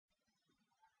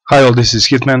Hi all, this is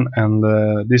Hitman, and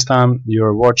this time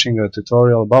you're watching a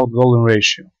tutorial about golden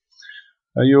ratio.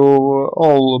 You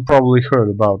all probably heard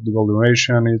about the golden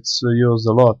ratio, and it's used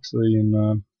a lot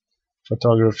in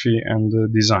photography and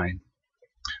design.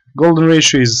 Golden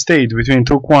ratio is a state between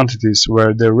two quantities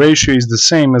where the ratio is the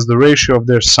same as the ratio of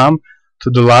their sum to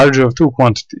the larger of two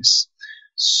quantities.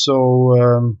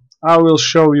 So I will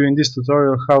show you in this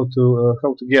tutorial how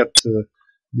to get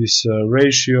this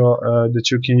ratio that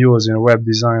you can use in web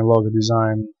design, logo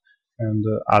design, and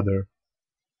other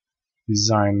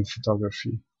design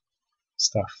photography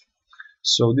stuff.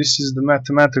 So this is the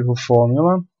mathematical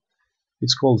formula.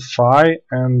 It's called phi,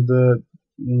 and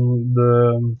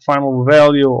the final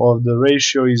value of the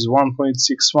ratio is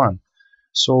 1.61.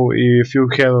 So if you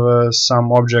have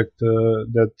some object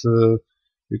that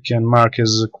you can mark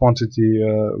as a quantity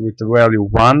with the value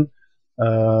 1,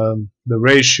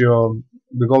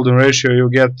 the golden ratio you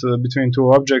get between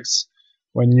two objects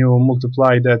when you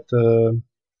multiply that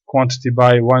quantity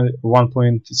by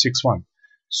 1.61.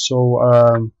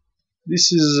 So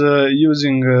this is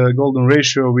using golden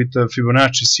ratio with a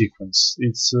Fibonacci sequence.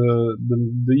 It's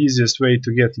the easiest way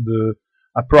to get the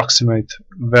approximate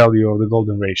value of the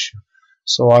golden ratio.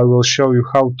 So I will show you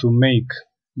how to make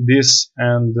this,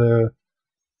 and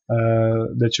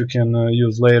that you can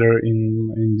use later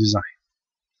in design.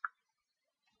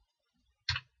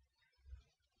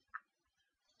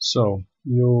 So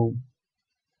you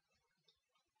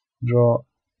draw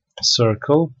a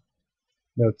circle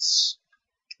that's,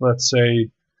 let's say,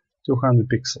 200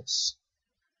 pixels.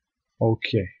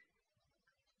 Okay.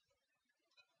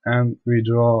 And we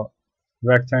draw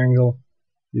rectangle.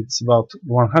 It's about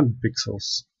 100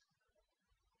 pixels.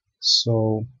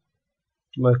 So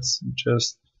let's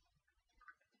just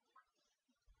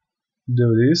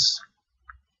do this.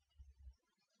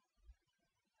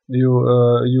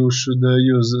 You should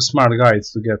use smart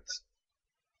guides to get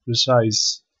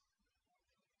precise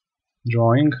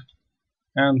drawing,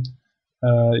 and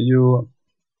you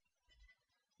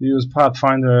use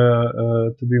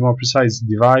Pathfinder to be more precise.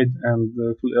 Divide and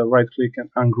right click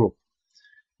and ungroup.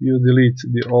 You delete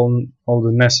all the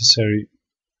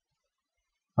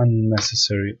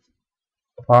unnecessary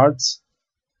parts.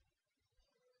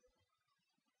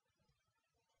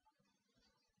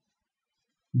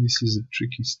 This is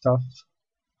tricky stuff,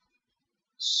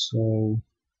 so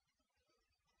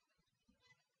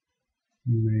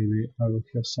maybe I will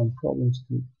have some problems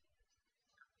too.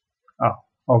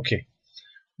 Okay.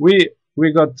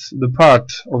 We got the part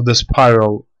of the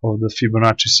spiral of the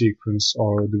Fibonacci sequence,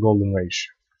 or the golden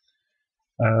ratio.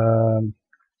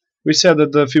 We said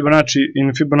that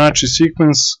in Fibonacci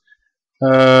sequence,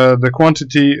 the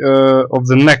quantity of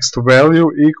the next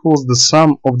value equals the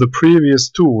sum of the previous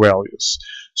two values.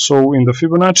 So in the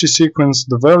Fibonacci sequence,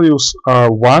 the values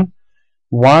are 1,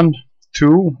 1,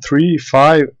 2, 3,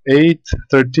 5, 8,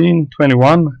 13,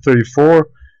 21, 34,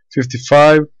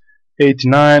 55,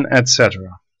 89,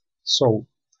 etc. So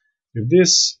if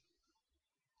this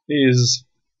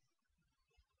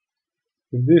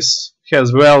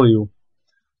has value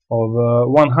of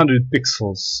 100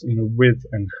 pixels in width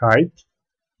and height,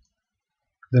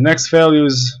 the next value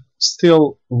is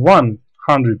still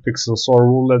 100 pixels,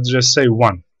 or let's just say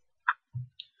 1.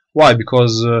 Why?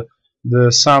 Because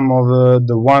the sum of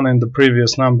the 1 and the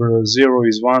previous number 0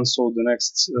 is 1, so the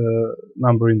next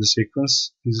number in the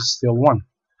sequence is still 1.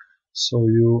 So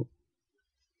you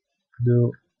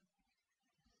do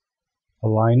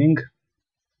aligning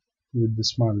with the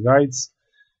smart guides.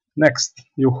 Next,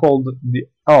 you hold the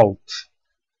Alt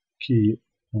key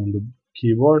on the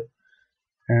keyboard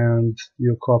and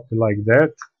you copy like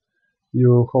that.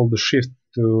 You hold the Shift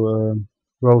to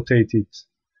rotate it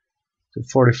to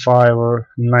 45 or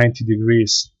 90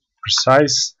 degrees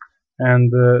precise, and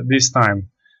this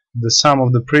time the sum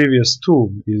of the previous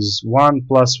two is 1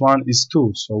 plus 1 is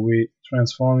 2, so we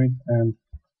transform it and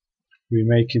we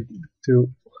make it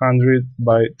 200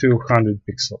 by 200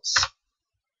 pixels.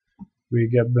 We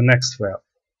get the next value.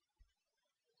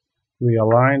 We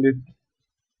aligned it,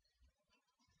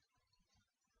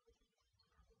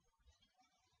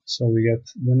 so we get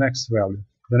the next value.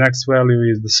 The next value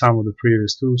is the sum of the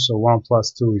previous two, so 1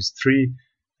 plus 2 is 3,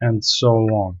 and so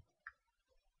on.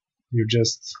 You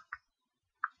just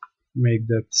make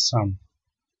that sum.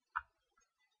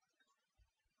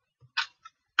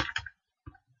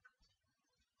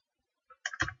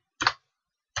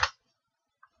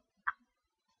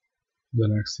 The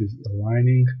next is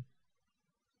aligning.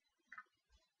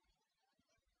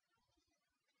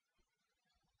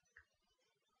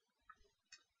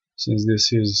 Since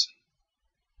this is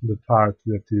the part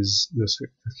that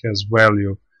has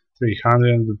value 300,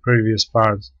 and the previous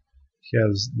part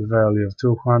has the value of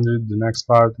 200. The next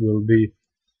part will be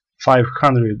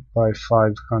 500 by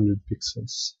 500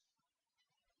 pixels.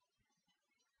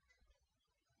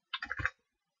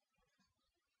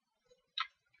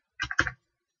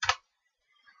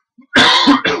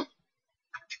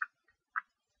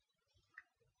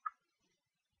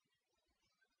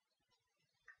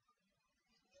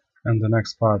 And the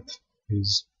next part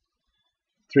is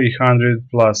 300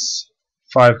 plus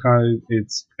 500,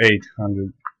 it's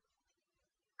 800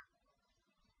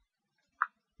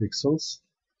 pixels,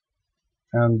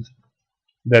 and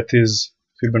that is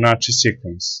Fibonacci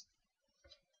sequence.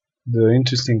 The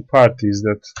interesting part is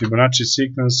that Fibonacci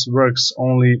sequence works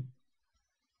only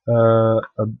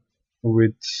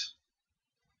with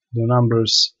the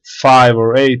numbers 5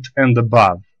 or 8 and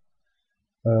above.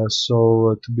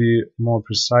 So to be more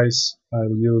precise,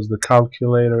 I'll use the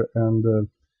calculator, and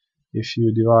if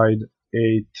you divide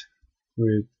 8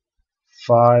 with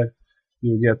 5,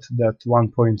 you get that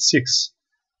 1.6.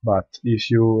 But if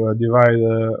you divide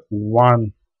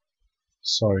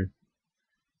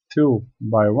 2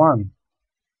 by 1,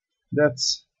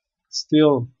 that's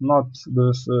still not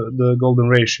the golden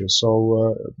ratio.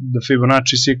 So the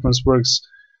Fibonacci sequence works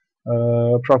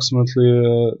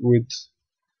approximately with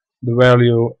the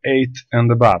value 8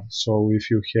 and above. So if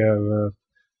you have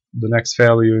the next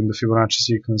value in the Fibonacci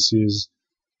sequence is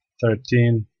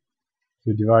 13,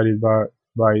 you divide it by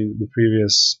the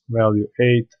previous value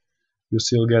 8, you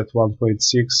still get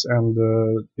 1.6, and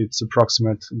it's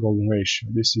approximate golden ratio.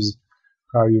 This is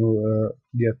how you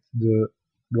get the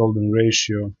golden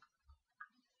ratio.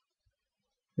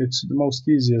 It's the most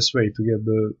easiest way to get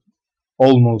the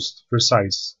almost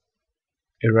precise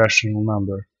irrational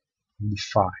number of the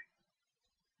phi.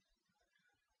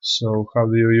 So how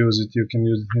do you use it? You can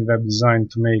use it in web design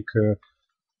to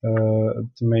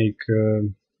make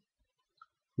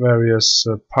various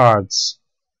parts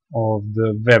of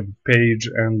the web page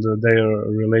and their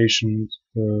relation,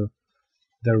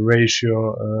 their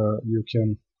ratio. You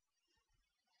can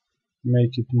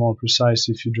make it more precise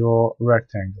if you draw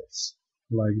rectangles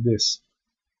like this.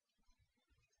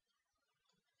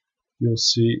 You'll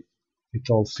see it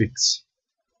all fits.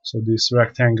 So this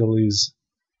rectangle is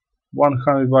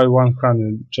 100 by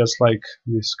 100, just like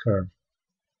this curve.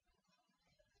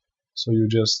 So you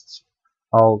just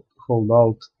hold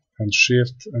Alt and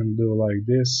Shift and do like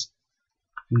this,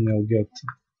 and you'll get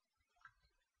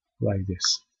like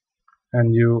this.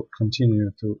 And you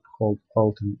continue to hold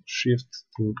Alt and Shift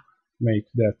to make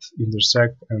that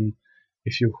intersect, and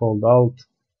if you hold Alt,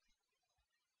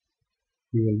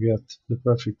 you will get the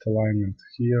perfect alignment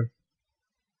here.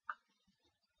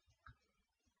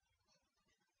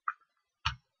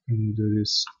 And you do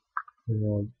this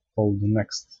for all the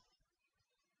next.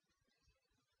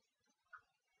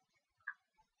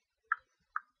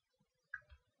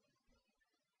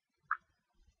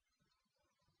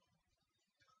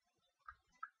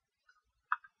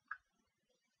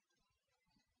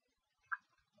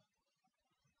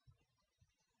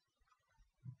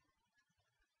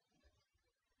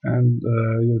 And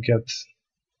you get,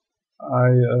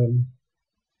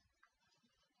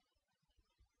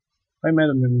 I made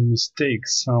a mistake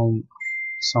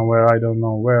somewhere, I don't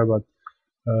know where, but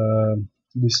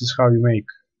this is how you make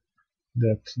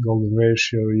that golden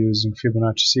ratio using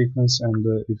Fibonacci sequence. And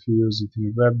if you use it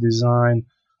in web design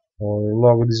or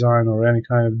logo design or any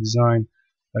kind of design,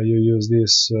 you use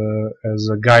this as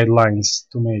a guidelines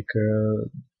to make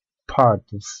part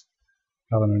of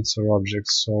elements or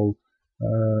objects. So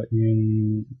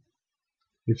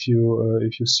if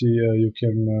you see, you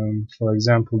can for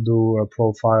example do a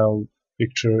profile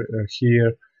picture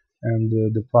here, and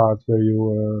the part where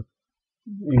you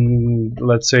in,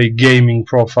 let's say, gaming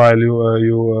profile,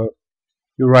 you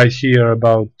write here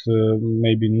about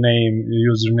maybe name,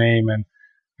 username, and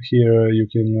here you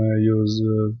can use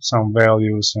some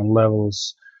values and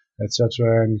levels,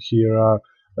 etc. And here are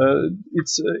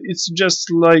it's just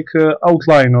like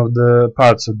outline of the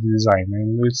parts of the design,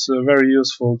 and it's very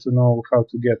useful to know how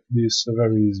to get this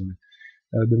very easily.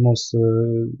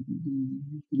 The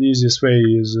easiest way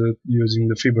is using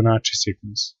the Fibonacci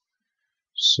sequence.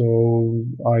 So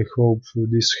I hope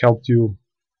this helped you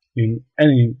in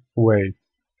any way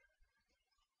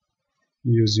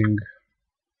using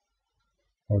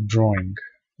or drawing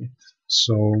it.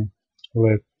 So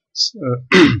let's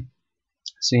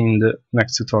see in the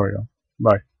next tutorial.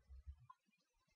 Bye.